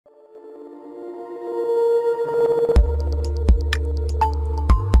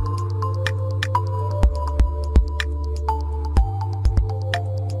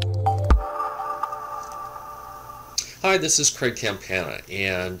Hi, this is Craig Campana,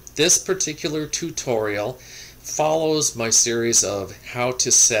 and this particular tutorial follows my series of how to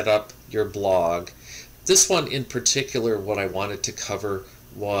set up your blog. This one in particular, what I wanted to cover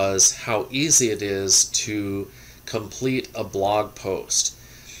was how easy it is to complete a blog post.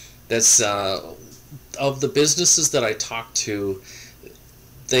 That's of the businesses that I talk to,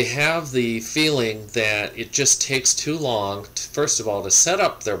 they have the feeling that it just takes too long, first of all, to set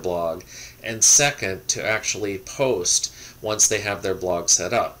up their blog, and second, to actually post once they have their blog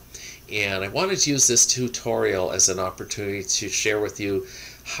set up. And I wanted to use this tutorial as an opportunity to share with you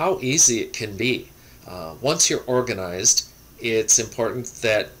how easy it can be. Once you're organized, it's important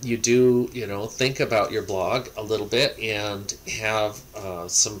that you do, think about your blog a little bit and have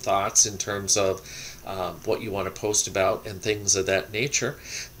some thoughts in terms of what you want to post about and things of that nature.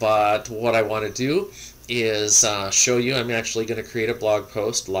 But what I want to do is show you, I'm actually going to create a blog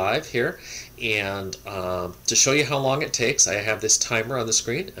post live here, and to show you how long it takes, I have this timer on the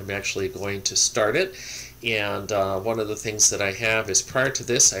screen. I'm actually going to start it, and one of the things that I have is prior to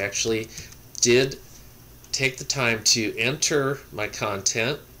this, I actually did take the time to enter my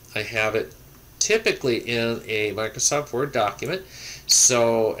content. I have it typically in a Microsoft Word document.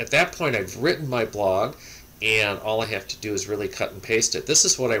 So at that point, I've written my blog, and all I have to do is really cut and paste it. This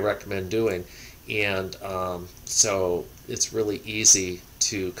is what I recommend doing, and so it's really easy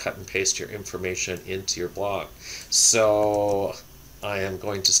to cut and paste your information into your blog. So I am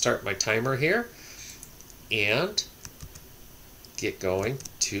going to start my timer here and get going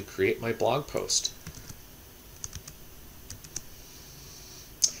to create my blog post.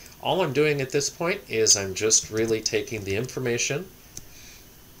 All I'm doing at this point is I'm just really taking the information,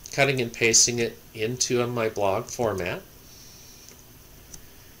 cutting and pasting it into my blog format.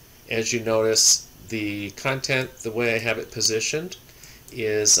 As you notice, the content, the way I have it positioned,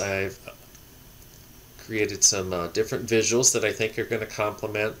 is I've created some different visuals that I think are going to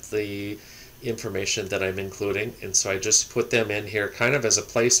complement the information that I'm including, and so I just put them in here kind of as a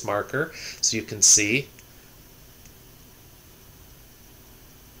place marker so you can see.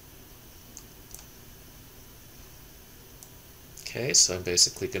 Okay, so I'm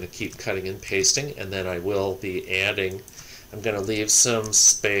basically going to keep cutting and pasting, and then I will be adding, I'm going to leave some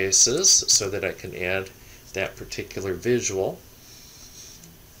spaces so that I can add that particular visual.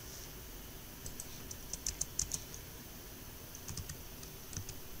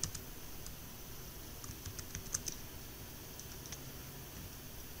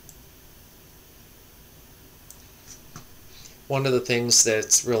 One of the things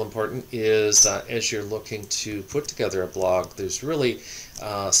that's real important is as you're looking to put together a blog, there's really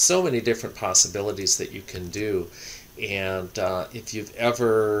so many different possibilities that you can do. And if you've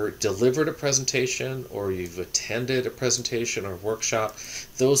ever delivered a presentation or you've attended a presentation or workshop,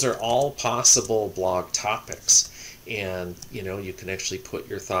 those are all possible blog topics. And you can actually put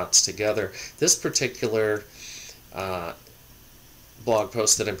your thoughts together. This particular blog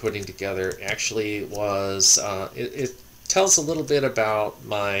post that I'm putting together actually was, it tells a little bit about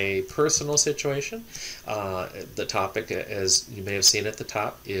my personal situation. The topic, as you may have seen at the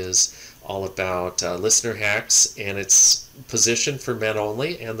top, is all about listener hacks, and it's positioned for men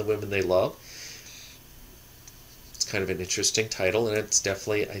only and the women they love. It's kind of an interesting title, and it's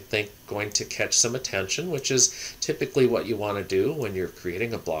definitely, I think, going to catch some attention, which is typically what you want to do when you're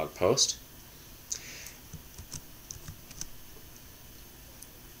creating a blog post.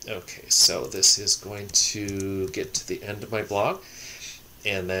 Okay, so this is going to get to the end of my blog,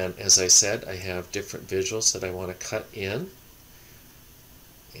 and then, as I said, I have different visuals that I want to cut in,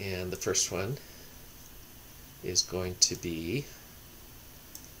 and the first one is going to be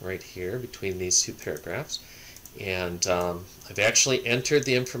right here between these two paragraphs, and I've actually entered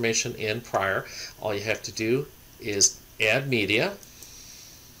the information in prior. All you have to do is add media,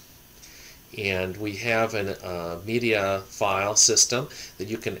 and we have a media file system that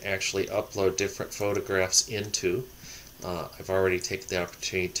you can actually upload different photographs into. I've already taken the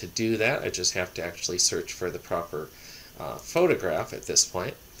opportunity to do that. I just have to actually search for the proper photograph at this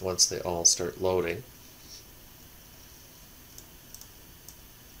point once they all start loading.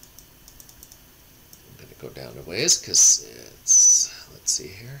 I'm going to go down a ways because it's, let's see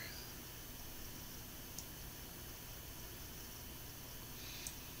here.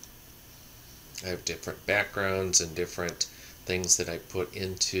 I have different backgrounds and different things that I put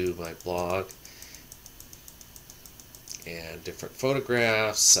into my blog, and different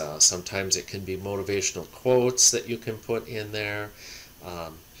photographs. Sometimes it can be motivational quotes that you can put in there.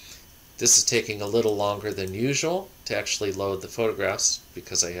 This is taking a little longer than usual to actually load the photographs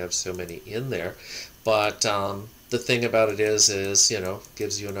because I have so many in there. But the thing about it is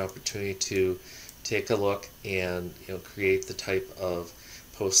gives you an opportunity to take a look and create the type of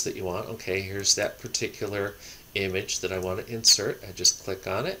post that you want. Okay, here's that particular image that I want to insert. I just click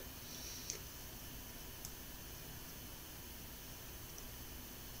on it.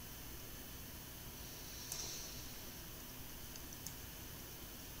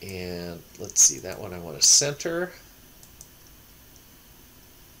 And let's see, that one I want to center.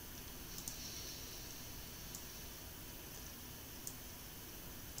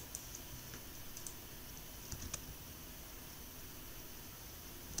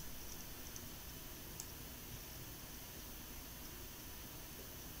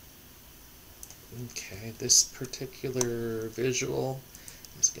 Okay, this particular visual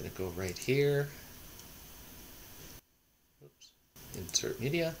is going to go right here. Oops. Insert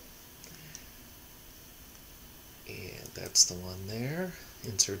media. And that's the one there.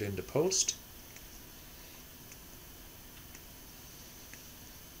 Insert into post.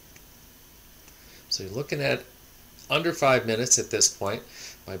 So you're looking at under 5 minutes at this point.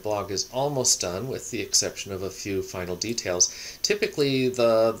 My blog is almost done with the exception of a few final details. Typically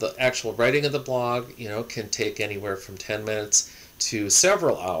the actual writing of the blog can take anywhere from 10 minutes to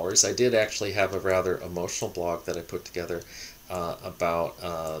several hours. I did actually have a rather emotional blog that I put together about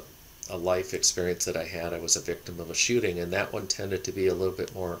a life experience that I had. I was a victim of a shooting, and that one tended to be a little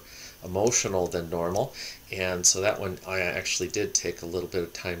bit more emotional than normal, and so that one I actually did take a little bit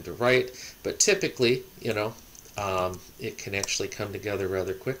of time to write, but typically it can actually come together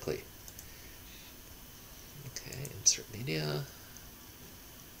rather quickly. Okay, insert media.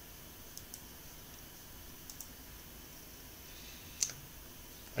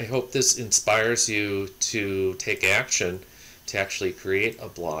 I hope this inspires you to take action to actually create a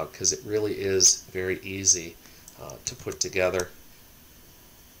blog, because it really is very easy to put together.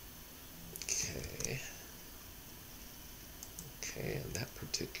 Okay, and that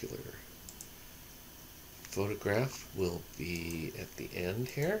particular photograph will be at the end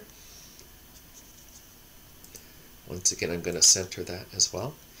here. Once again, I'm going to center that as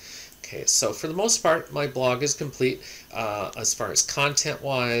well. Okay, so for the most part, my blog is complete. As far as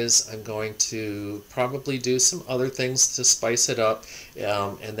content-wise, I'm going to probably do some other things to spice it up,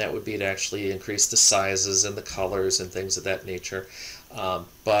 and that would be to actually increase the sizes and the colors and things of that nature.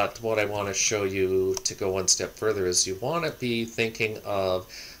 But what I want to show you to go one step further is you want to be thinking of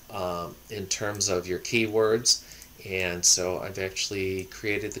in terms of your keywords, and so I've actually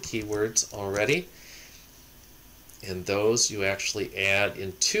created the keywords already. And those you actually add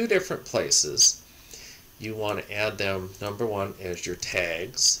in two different places. You want to add them, number one, as your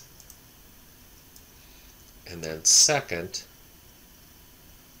tags, and then second,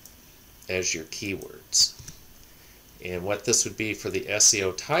 as your keywords. And what this would be for the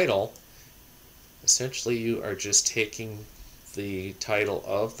SEO title, essentially you are just taking the title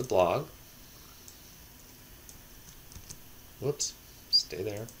of the blog. Whoops, stay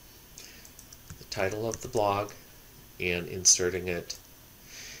there. The title of the blog, and inserting it,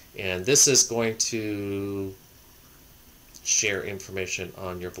 and this is going to share information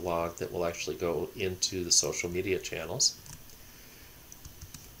on your blog that will actually go into the social media channels.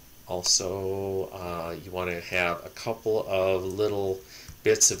 Also, you want to have a couple of little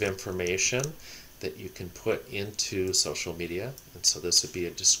bits of information that you can put into social media, and so this would be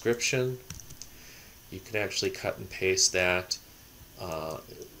a description. You can actually cut and paste that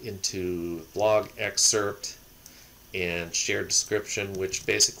into blog excerpt and share description, which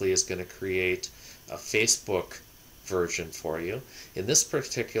basically is going to create a Facebook version for you. In this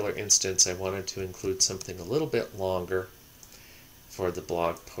particular instance, I wanted to include something a little bit longer for the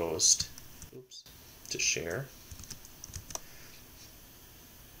blog post. Oops, to share.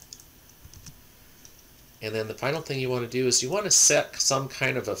 And then the final thing you want to do is you want to set some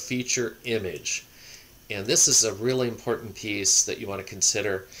kind of a feature image. And this is a really important piece that you want to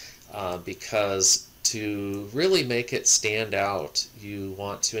consider because to really make it stand out, you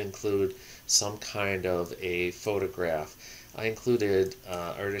want to include some kind of a photograph. I included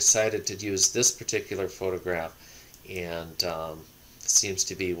or decided to use this particular photograph, and seems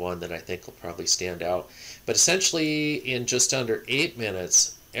to be one that I think will probably stand out. But essentially, in just under 8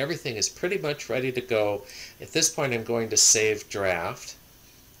 minutes, everything is pretty much ready to go. At this point, I'm going to save draft.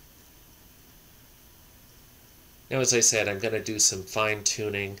 Now, as I said, I'm going to do some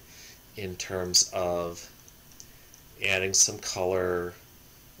fine-tuning in terms of adding some color,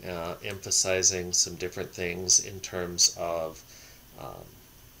 emphasizing some different things in terms of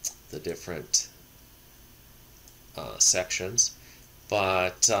the different sections.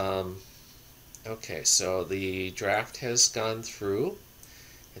 But okay, so the draft has gone through.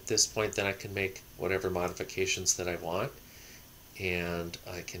 At this point, then I can make whatever modifications that I want. and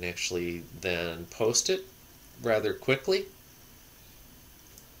I can actually then post it rather quickly.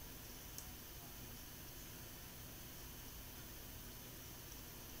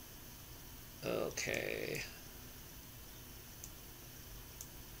 Okay.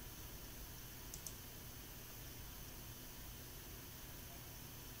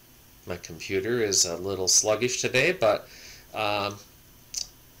 My computer is a little sluggish today, um,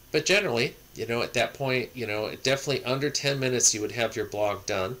 but generally, at that point, definitely under 10 minutes you would have your blog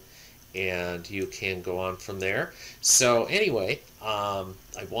done, and you can go on from there. So anyway, I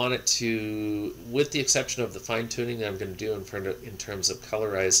wanted to, with the exception of the fine tuning that I'm going to do in terms of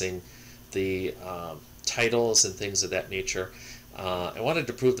colorizing the titles and things of that nature, I wanted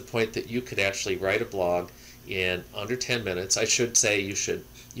to prove the point that you could actually write a blog in under 10 minutes. I should say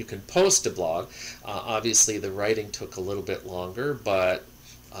you can post a blog. Obviously the writing took a little bit longer, but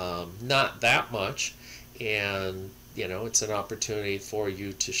not that much, and it's an opportunity for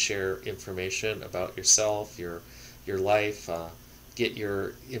you to share information about yourself, your life, get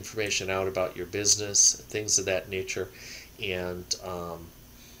your information out about your business, things of that nature, and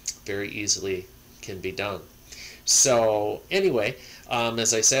very easily can be done. So anyway,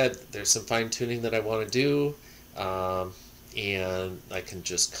 as I said, there's some fine tuning that I want to do, and I can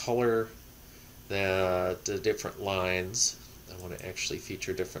just color the different lines. I want to actually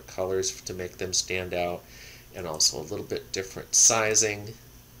feature different colors to make them stand out, and also a little bit different sizing.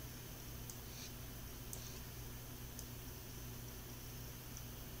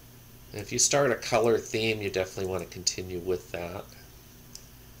 And if you start a color theme, you definitely want to continue with that,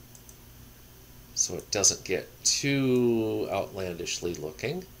 so it doesn't get too outlandishly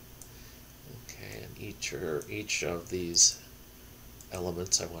looking. Okay, and each of these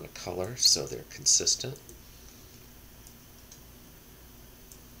elements I want to color so they're consistent.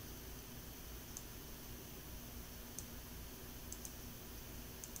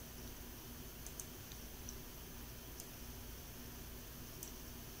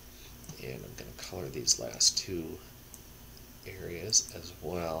 And I'm going to color these last two areas as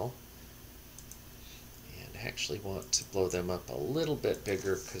well. And I actually want to blow them up a little bit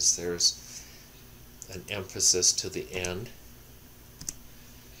bigger because there's an emphasis to the end.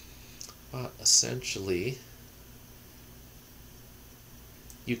 But essentially,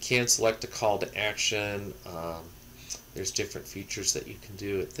 you can select a call to action. There's different features that you can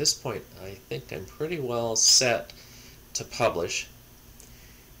do. At this point, I think I'm pretty well set to publish.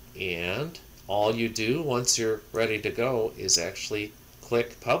 And all you do once you're ready to go is actually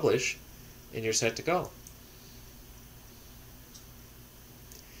click publish, and you're set to go.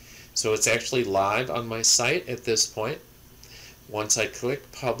 So it's actually live on my site at this point. Once I click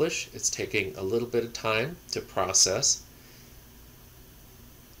publish, it's taking a little bit of time to process.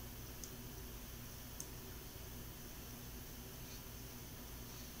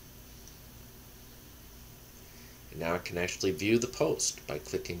 And now I can actually view the post by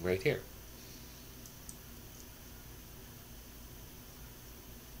clicking right here.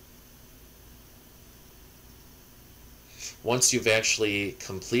 Once you've actually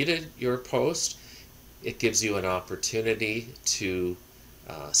completed your post, it gives you an opportunity to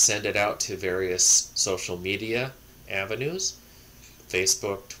send it out to various social media avenues: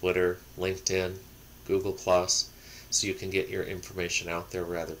 Facebook, Twitter, LinkedIn, Google+, so you can get your information out there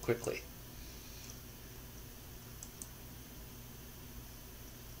rather quickly.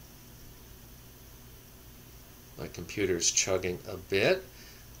 My computer's chugging a bit,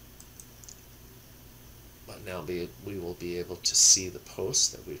 but now we will be able to see the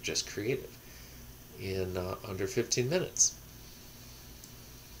post that we've just created in under 15 minutes.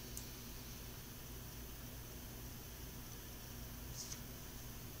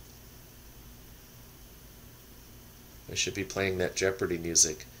 I should be playing that Jeopardy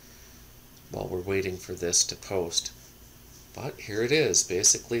music while we're waiting for this to post. But here it is,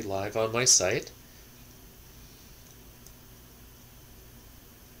 basically live on my site.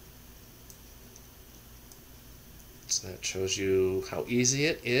 So that shows you how easy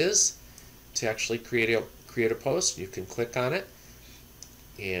it is to actually create a post. You can click on it,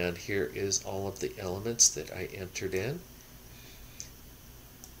 and here is all of the elements that I entered in.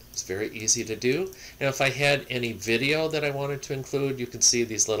 It's very easy to do. Now if I had any video that I wanted to include, you can see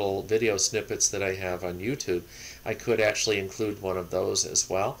these little video snippets that I have on YouTube. I could actually include one of those as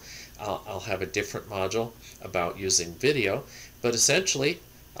well. I'll have a different module about using video, but essentially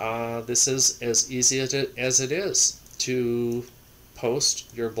this is as easy as it is to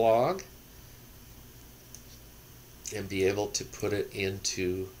post your blog and be able to put it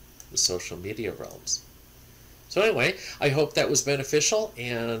into the social media realms. So anyway, I hope that was beneficial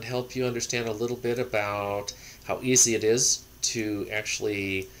and helped you understand a little bit about how easy it is to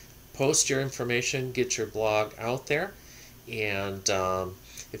actually post your information, get your blog out there. And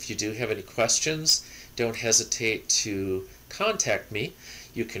if you do have any questions, don't hesitate to contact me.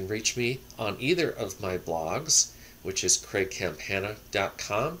 You can reach me on either of my blogs, which is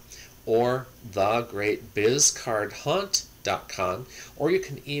craigcampana.com or thegreatbizcardhunt.com, or you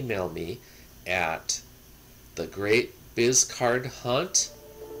can email me at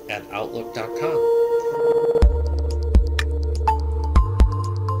thegreatbizcardhunt@outlook.com.